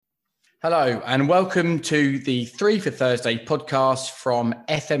Hello and welcome to the 3 for Thursday podcast from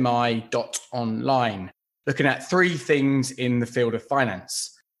FMI.online, looking at three things in the field of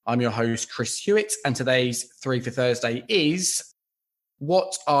finance. I'm your host, Chris Hewitt, and today's 3 for Thursday is: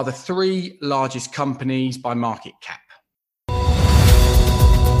 what are the three largest companies by market cap?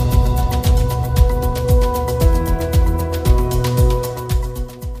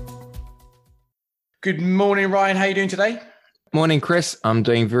 Good morning, Ryan. How are you doing today? Morning, Chris. I'm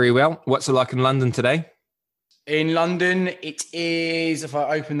doing very well. What's it like in London today? In London, it is, if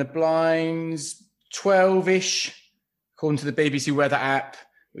I open the blinds, 12-ish, according to the BBC weather app,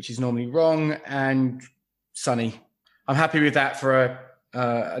 which is normally wrong, and sunny. I'm happy with that for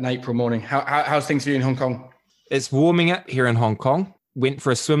an April morning. How's things for you in Hong Kong? It's warming up here in Hong Kong. Went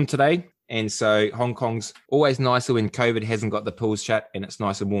for a swim today. And so Hong Kong's always nicer when COVID hasn't got the pools shut and it's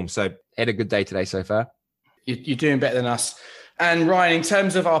nice and warm. So had a good day today so far. You're doing better than us. And Ryan, in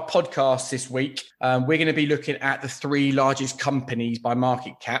terms of our podcast this week, we're going to be looking at the three largest companies by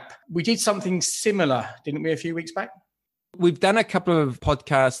market cap. We did something similar, didn't we, a few weeks back? We've done a couple of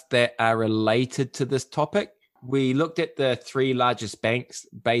podcasts that are related to this topic. We looked at the three largest banks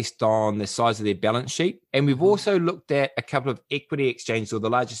based on the size of their balance sheet. And we've also looked at a couple of equity exchanges, or the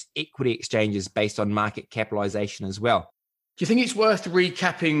largest equity exchanges based on market capitalization as well. Do you think it's worth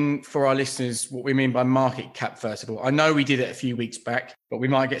recapping for our listeners what we mean by market cap, first of all? I know we did it a few weeks back, but we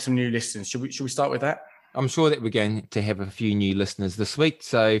might get some new listeners. Should we start with that? I'm sure that we're going to have a few new listeners this week.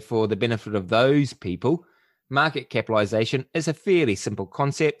 So for the benefit of those people, market capitalization is a fairly simple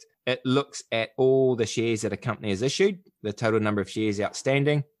concept. It looks at all the shares that a company has issued, the total number of shares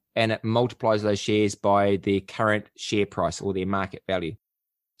outstanding, and it multiplies those shares by their current share price or their market value.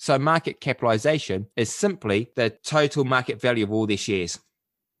 So market capitalization is simply the total market value of all their shares.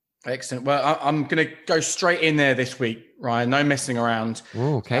 Excellent. Well, I'm going to go straight in there this week, Ryan. No messing around.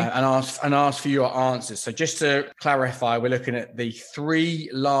 Oh, okay. And ask for your answers. So just to clarify, we're looking at the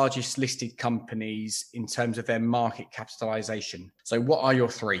three largest listed companies in terms of their market capitalization. So what are your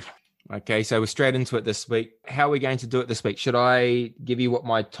three? Okay, so we're straight into it this week. How are we going to do it this week? Should I give you what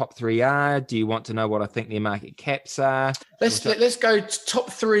my top three are? Do you want to know what I think their market caps are? Let's go to top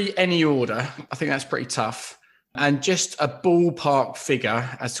three, any order. I think that's pretty tough. And just a ballpark figure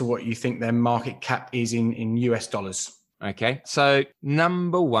as to what you think their market cap is in US dollars. Okay, so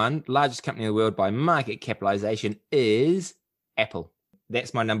number one, largest company in the world by market capitalization is Apple.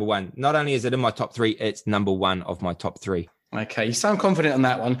 That's my number one. Not only is it in my top three, it's number one of my top three. Okay, you sound confident on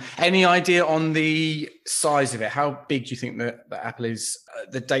that one. Any idea on the size of it? How big do you think that Apple is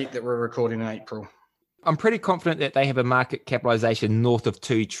the date that we're recording in April? I'm pretty confident that they have a market capitalization north of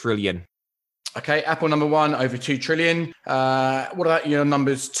 2 trillion. Okay, Apple number one, over 2 trillion. What about your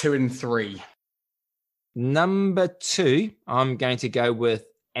numbers 2 and 3? Number two, I'm going to go with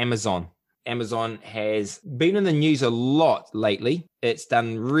Amazon. Amazon has been in the news a lot lately. It's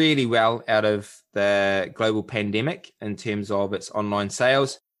done really well out of the global pandemic in terms of its online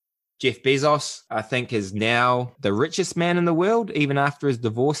sales. Jeff Bezos, I think, is now the richest man in the world, even after his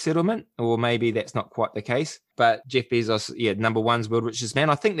divorce settlement, or maybe that's not quite the case. But Jeff Bezos, number one's world richest man.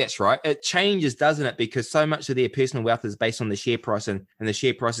 I think that's right. It changes, doesn't it? Because so much of their personal wealth is based on the share price, and the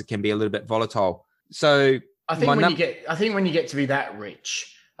share prices can be a little bit volatile. So I think when you get to be that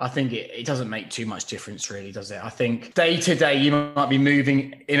rich, I think it doesn't make too much difference, really, does it? I think day to day, you might be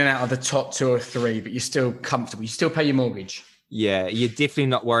moving in and out of the top 2 or 3, but you're still comfortable. You still pay your mortgage. Yeah, you're definitely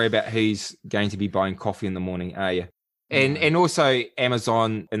not worried about who's going to be buying coffee in the morning, are you? And also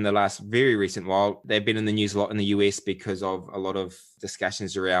Amazon in the last very recent while, they've been in the news a lot in the US because of a lot of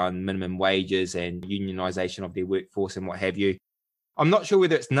discussions around minimum wages and unionization of their workforce and what have you. I'm not sure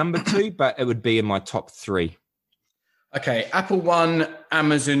whether it's number 2, but it would be in my top 3. Okay, Apple 1,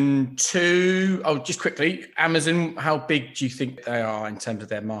 Amazon 2. Oh, just quickly, Amazon, how big do you think they are in terms of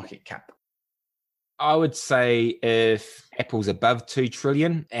their market cap? I would say if Apple's above 2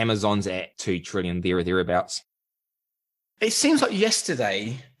 trillion, Amazon's at 2 trillion, there or thereabouts. It seems like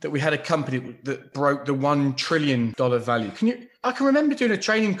yesterday that we had a company that broke the $1 trillion value. I can remember doing a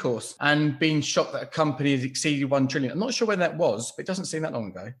training course and being shocked that a company has exceeded 1 trillion. I'm not sure when that was, but it doesn't seem that long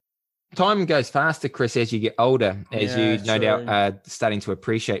ago. Time goes faster, Chris, as you get older, as you no doubt are starting to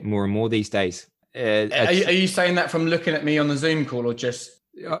appreciate more and more these days. Are you saying that from looking at me on the Zoom call, or just...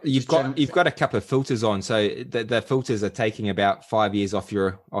 You've got a couple of filters on, so the filters are taking about 5 years off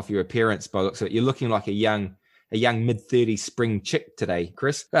your appearance by the looks of it. You're looking like a young mid-30s spring chick today,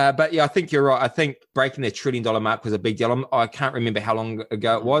 Chris. But yeah, I think you're right. I think breaking the $1 trillion mark was a big deal. I can't remember how long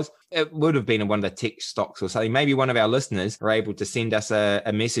ago it was. It would have been in one of the tech stocks or something. Maybe one of our listeners are able to send us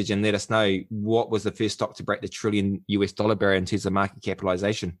a message and let us know what was the first stock to break the $1 trillion barrier in terms of market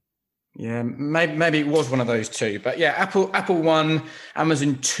capitalization. Yeah, maybe it was one of those two. But yeah, Apple 1,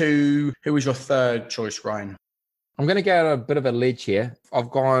 Amazon 2. Who was your third choice, Ryan? I'm going to go a bit of a ledge here.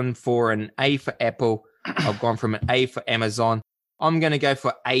 I've gone for an A for Apple. I've gone from an A for Amazon. I'm going to go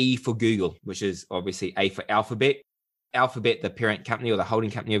for A for Google, which is obviously A for Alphabet. Alphabet, the parent company or the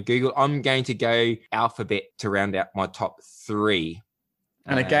holding company of Google. I'm going to go Alphabet to round out my top 3.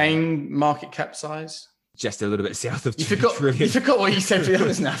 And again, market cap size? Just a little bit south of 2 trillion. You forgot what you said for the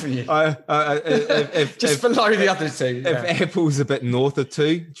others now, haven't you? Just below the other two. Yeah. If Apple's a bit north of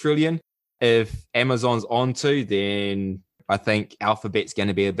 2 trillion, if Amazon's on 2, then I think Alphabet's going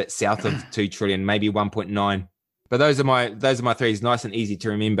to be a bit south of 2 trillion, maybe 1.9. But those are my 3. It's nice and easy to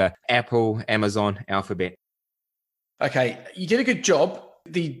remember. Apple, Amazon, Alphabet. Okay, you did a good job.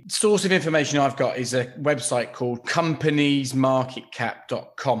 The source of information I've got is a website called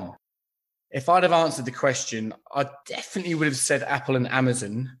companiesmarketcap.com. If I'd have answered the question, I definitely would have said Apple and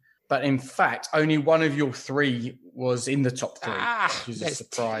Amazon. But in fact, only one of your 3 was in the top 3, which is a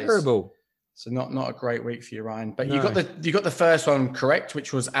surprise. Terrible. So not a great week for you, Ryan. But no. you got the first one correct,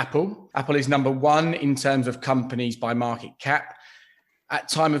 which was Apple. Apple is number 1 in terms of companies by market cap. At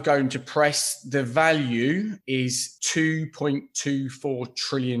time of going to press, the value is $2.24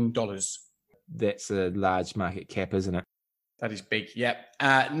 trillion. That's a large market cap, isn't it? That is big, yep.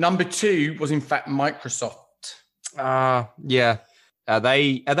 Number 2 was in fact Microsoft. Yeah. Are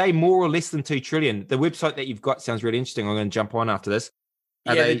they more or less than 2 trillion? The website that you've got sounds really interesting. I'm going to jump on after this.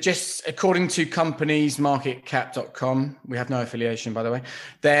 They're just according to companiesmarketcap.com, we have no affiliation, by the way,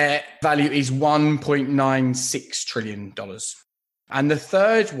 their value is $1.96 trillion. And the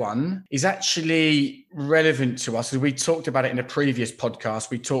third one is actually relevant to us. As we talked about it in a previous podcast,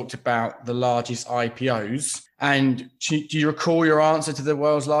 we talked about the largest IPOs. And do you recall your answer to the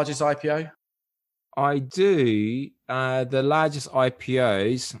world's largest IPO? I do. The largest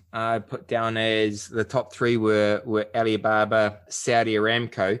IPOs I put down as the top 3 were Alibaba, Saudi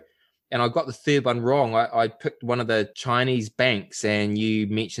Aramco. And I got the third one wrong. I picked one of the Chinese banks, and you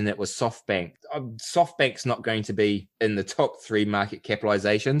mentioned that was SoftBank. SoftBank's not going to be in the top 3 market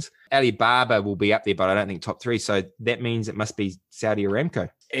capitalizations. Alibaba will be up there, but I don't think top 3. So that means it must be Saudi Aramco.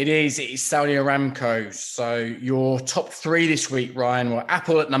 It is Saudi Aramco. So your top 3 this week, Ryan, were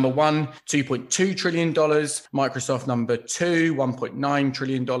Apple at number 1, $2.2 trillion. Microsoft number 2, $1.9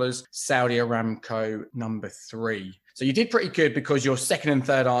 trillion. Saudi Aramco number 3. So you did pretty good because your second and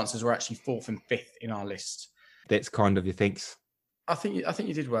third answers were actually 4th and 5th in our list. That's kind of your thanks. I think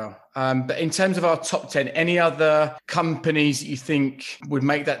you did well. But in terms of our top 10, any other companies that you think would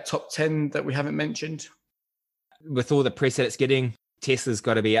make that top 10 that we haven't mentioned? With all the press that it's getting, Tesla's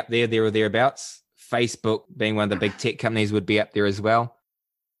got to be up there or thereabouts. Facebook, being one of the big tech companies, would be up there as well.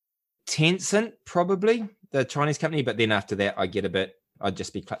 Tencent, probably, the Chinese company. But then after that, I'd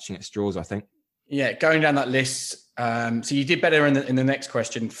just be clutching at straws, I think. Yeah, going down that list. So you did better in the next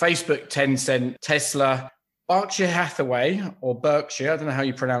question. Facebook, Tencent, Tesla, Berkshire Hathaway, or Berkshire, I don't know how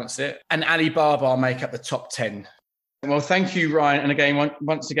you pronounce it, and Alibaba make up the top 10. Well, thank you, Ryan. And again,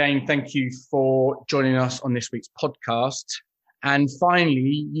 once again, thank you for joining us on this week's podcast. And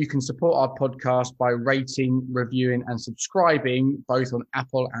finally, you can support our podcast by rating, reviewing, and subscribing both on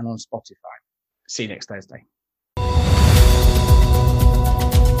Apple and on Spotify. See you next Thursday.